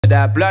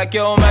That black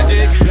yo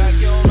magic,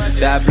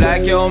 that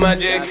black yo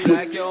magic,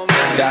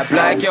 that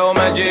black yo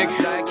magic,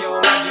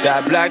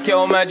 that black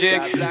yo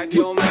magic,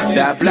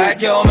 that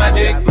black yo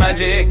magic,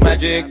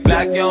 magic,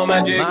 black yo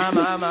magic,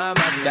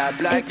 that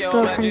black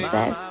yo magic.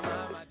 Princess.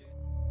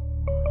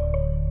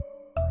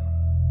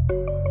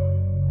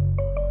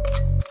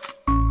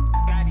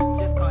 Scotty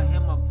just called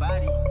him a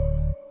body.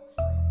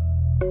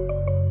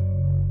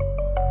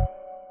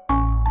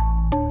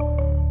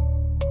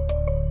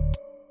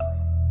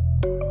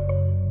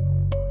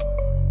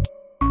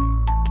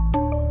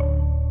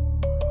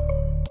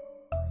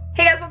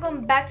 Hey guys,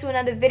 welcome back to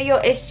another video.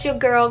 It's your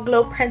girl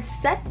Glow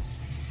Princess,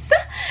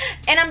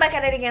 and I'm back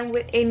at it again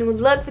with a new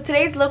look. For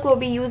today's look, we'll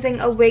be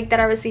using a wig that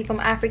I received from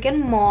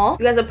African Mall.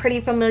 You guys are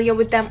pretty familiar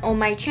with them on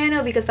my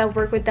channel because I've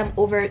worked with them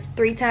over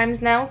 3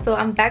 times now. So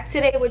I'm back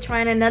today with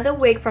trying another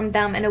wig from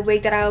them, and the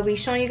wig that I will be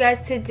showing you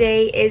guys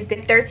today is the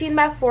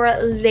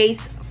 13x4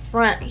 lace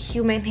front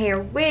human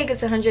hair wig.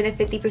 It's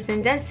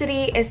 150%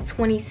 density. It's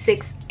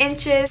 26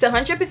 inches. It's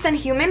 100%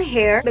 human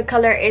hair. The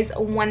color is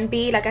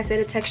 1B. Like I said,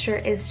 the texture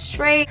is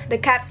straight. The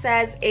cap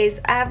size is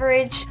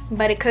average,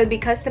 but it could be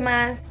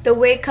customized. The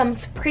wig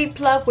comes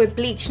pre-plucked with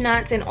bleach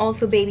knots and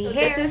also baby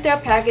hair. This is their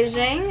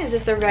packaging. It's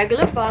just a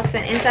regular box,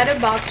 and inside the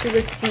box you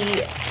will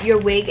see your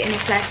wig in a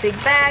plastic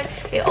bag.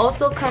 It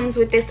also comes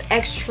with this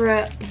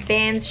extra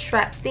band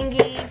strap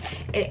thingy,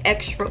 an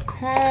extra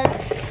comb,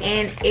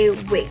 and a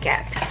wig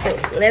cap. So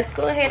let's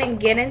go ahead and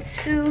get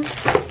into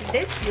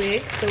this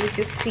wig so we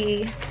can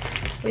see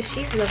what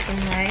she's looking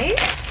like.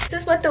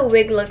 This is what the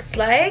wig looks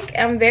like.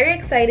 I'm very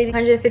excited.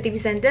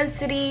 150%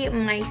 density,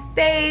 my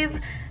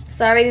fave.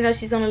 So I already know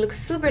she's gonna look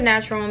super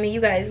natural on me. You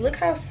guys, look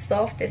how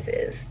soft this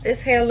is. This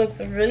hair looks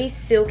really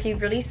silky,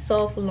 really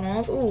soft,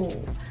 long.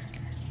 Ooh,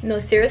 no,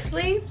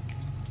 seriously,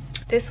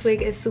 this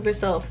wig is super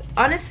soft.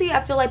 Honestly,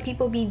 I feel like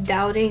people be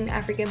doubting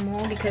African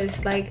Mall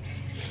because, like,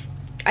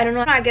 I don't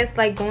know, I guess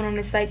like going on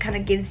the site kind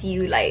of gives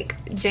you like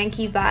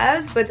janky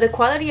vibes, but the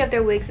quality of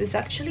their wigs is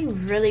actually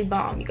really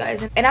bomb, you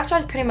guys. And I've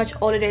tried pretty much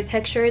all of their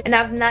textures and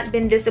I've not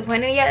been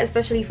disappointed yet,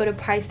 especially for the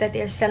price that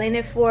they're selling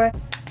it for.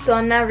 So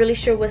I'm not really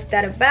sure what's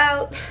that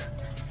about,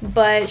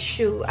 but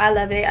shoot, I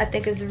love it. I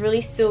think it's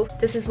really silk.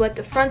 This is what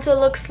the frontal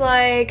looks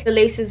like. The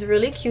lace is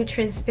really cute,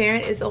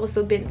 transparent. It's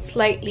also been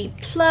slightly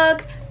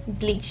plugged,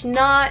 bleach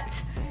knot,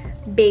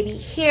 baby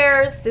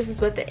hairs. This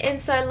is what the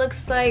inside looks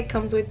like.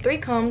 Comes with 3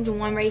 combs,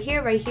 one right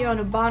here on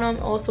the bottom,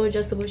 also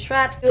adjustable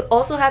straps. You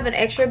also have an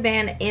extra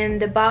band in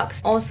the box,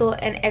 also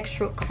an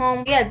extra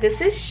comb. Yeah,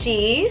 this is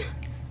she.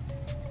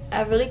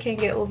 I really can't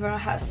get over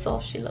how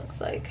soft she looks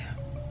like.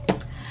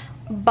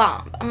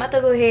 Bomb. I'm about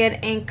to go ahead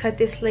and cut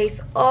this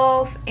lace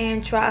off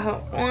and try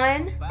her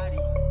on.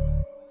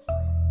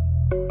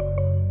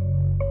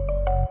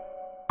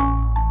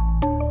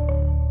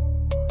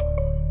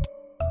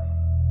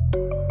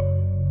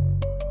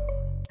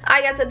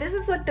 Alright guys, so this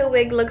is what the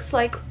wig looks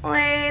like on,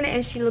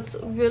 and she looks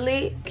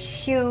really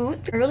cute.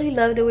 I really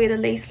love the way the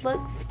lace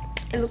looks.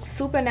 It looks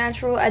super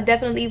natural. I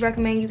definitely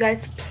recommend you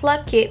guys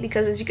pluck it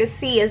because, as you can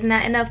see, it's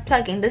not enough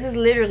plucking. This is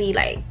literally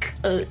like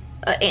an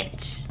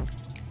inch.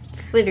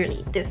 It's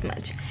literally this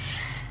much.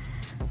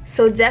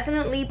 So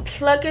definitely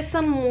pluck it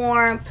some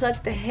more.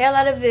 Pluck the hell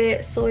out of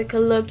it so it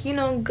could look, you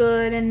know,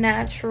 good and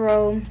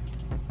natural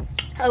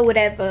or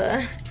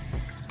whatever.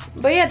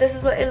 But yeah, this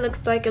is what it looks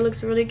like. It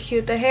looks really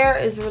cute. The hair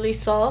is really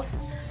soft.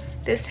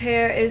 This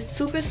hair is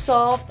super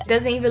soft. It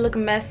doesn't even look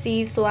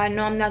messy, so I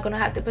know I'm not gonna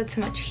have to put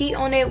too much heat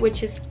on it,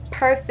 which is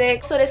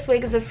perfect. So this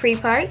wig is a free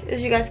part,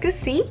 as you guys can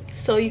see.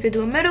 So you could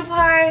do a middle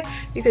part,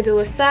 you could do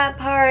a side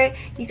part,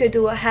 you could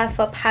do a half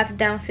up, half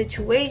down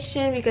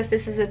situation, because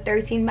this is a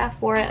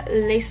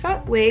 13x4 lace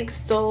front wig.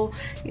 So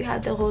you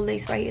have the whole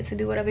lace right here to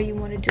do whatever you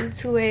want to do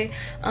to it.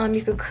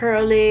 You could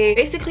curl it.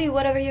 Basically,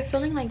 whatever you're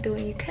feeling like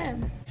doing, you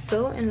can.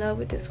 So in love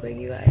with this wig,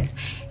 you guys.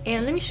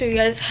 And let me show you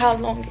guys how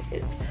long it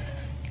is.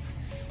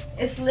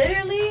 It's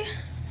literally,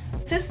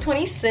 this is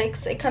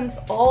 26. It comes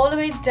all the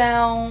way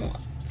down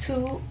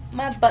to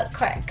my butt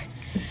crack.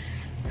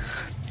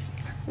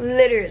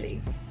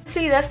 Literally.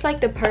 See, that's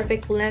like the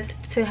perfect length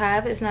to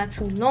have. It's not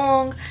too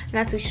long,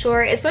 not too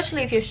short,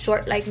 especially if you're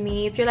short like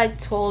me. If you're like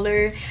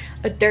taller,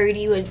 a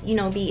 30 would, you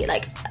know, be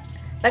like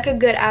a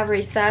good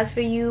average size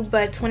for you,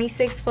 but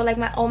 26 for like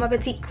all my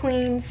petite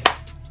queens,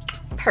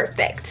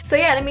 perfect. So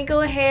yeah, let me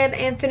go ahead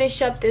and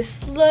finish up this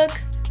look.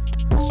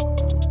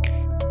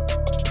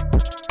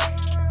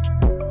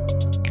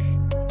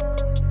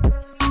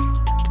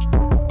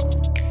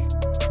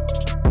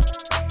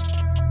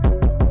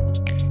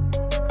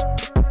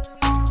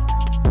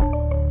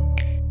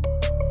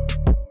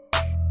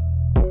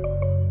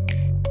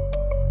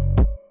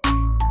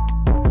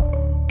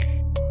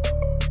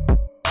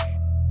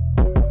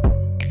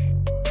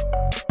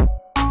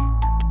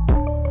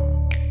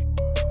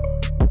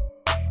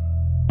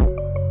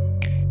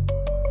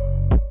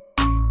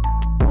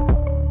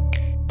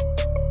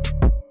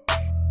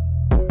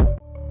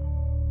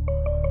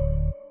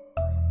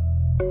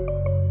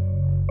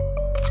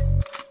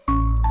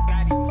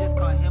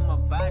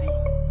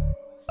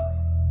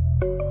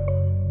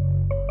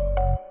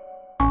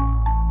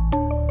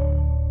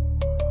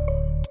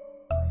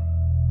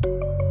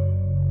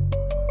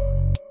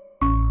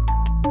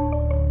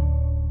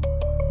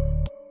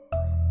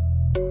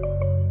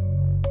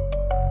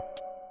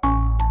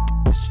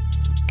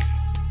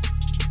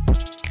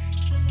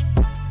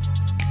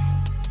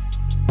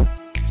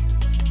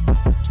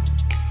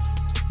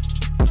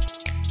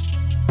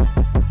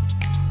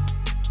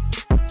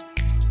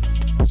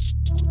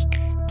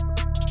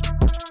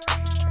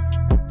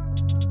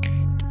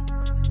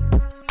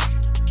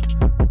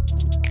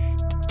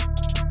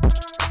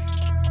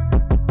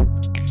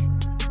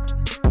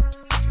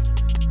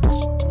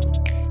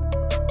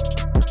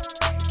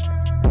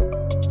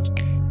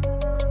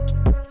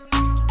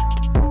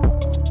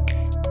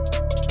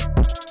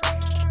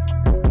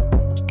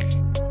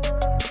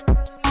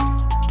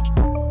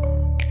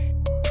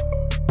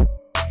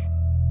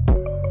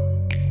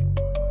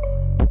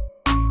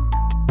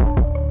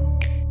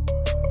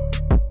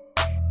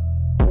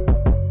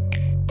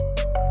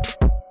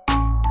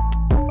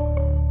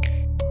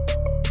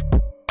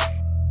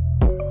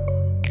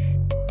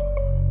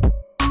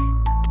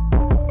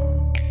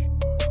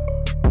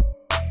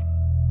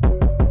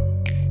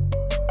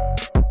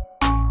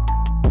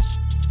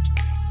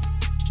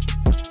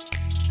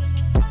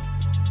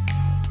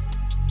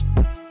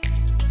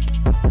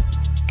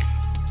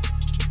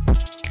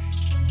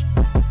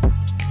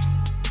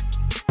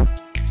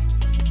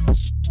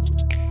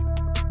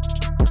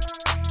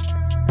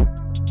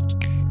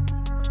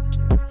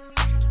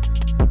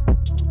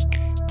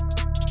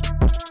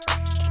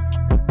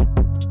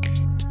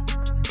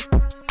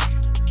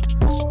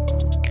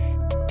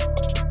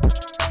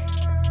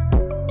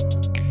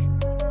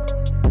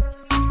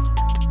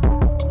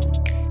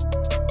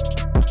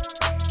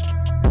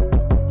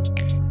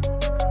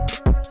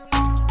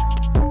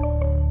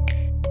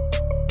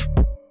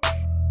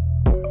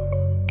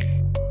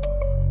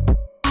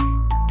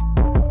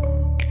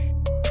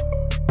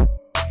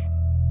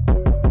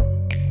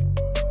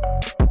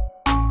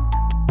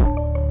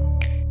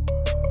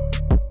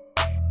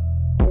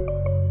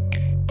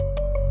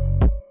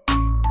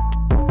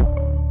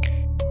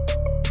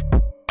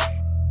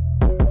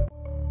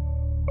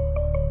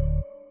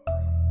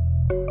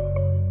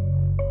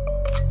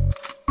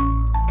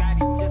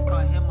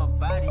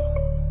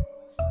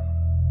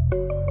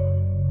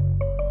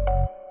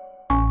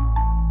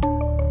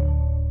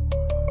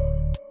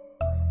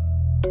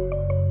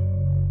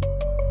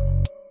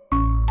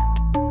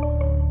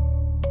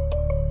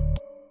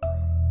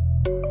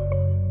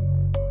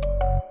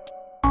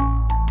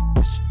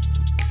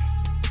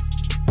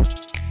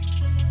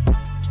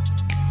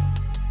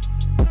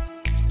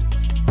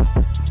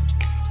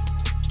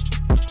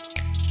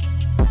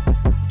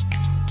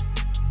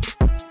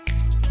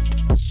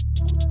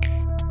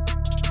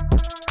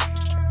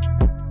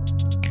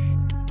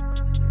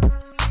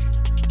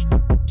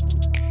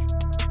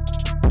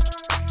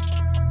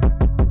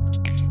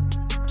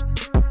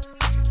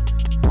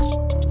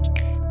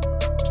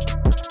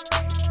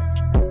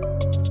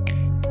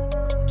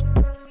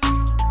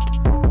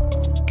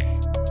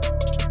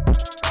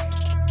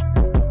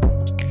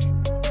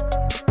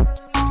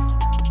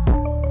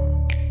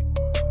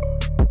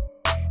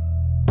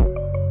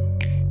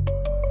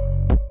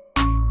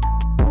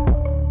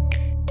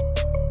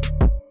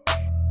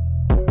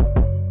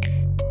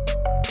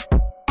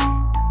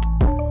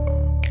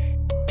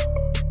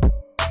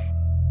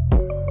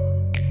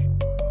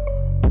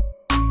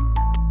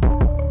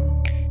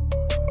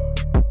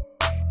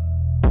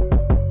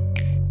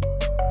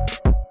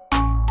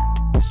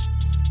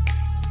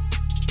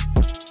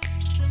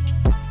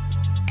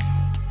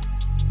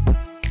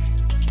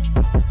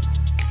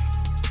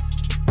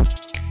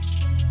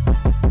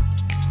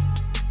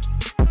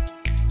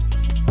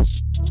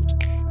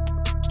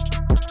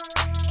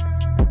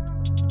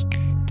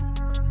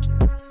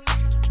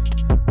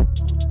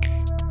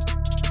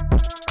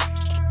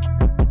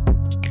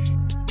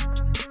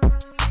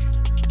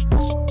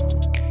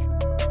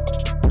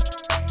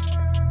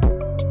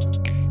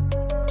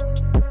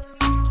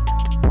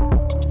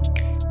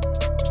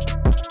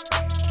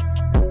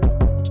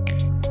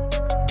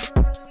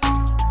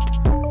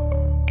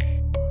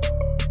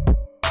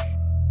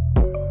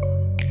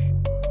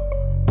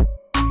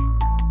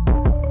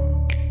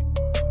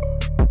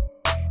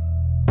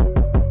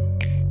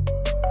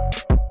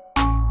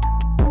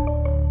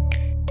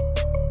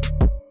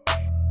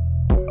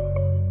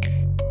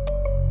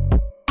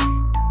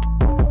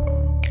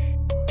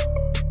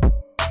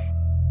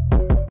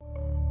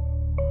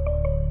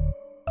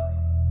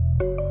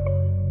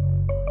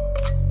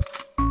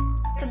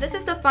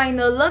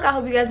 final look. I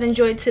hope you guys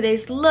enjoyed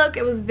today's look.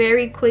 It was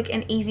very quick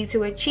and easy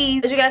to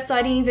achieve. As you guys saw,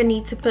 I didn't even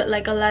need to put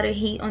like a lot of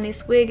heat on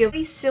this wig. It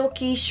was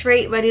silky,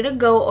 straight, ready to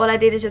go. All I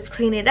did is just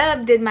clean it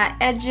up, did my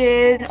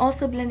edges, and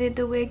also blended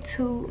the wig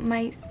to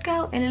my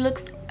scalp, and it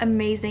looks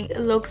amazing.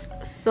 It looks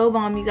so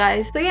bomb, you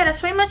guys. So yeah, that's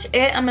pretty much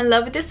it. I'm in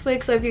love with this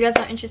wig, so if you guys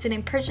are interested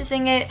in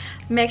purchasing it,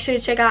 make sure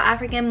to check out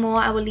African Mall.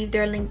 I will leave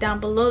their link down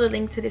below. The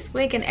link to this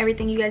wig and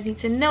everything you guys need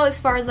to know as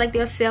far as like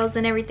their sales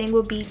and everything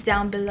will be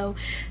down below,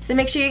 so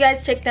make sure you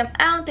guys check them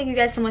out. Thank you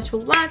guys so much for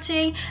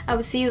watching. I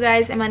will see you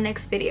guys in my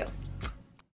next video.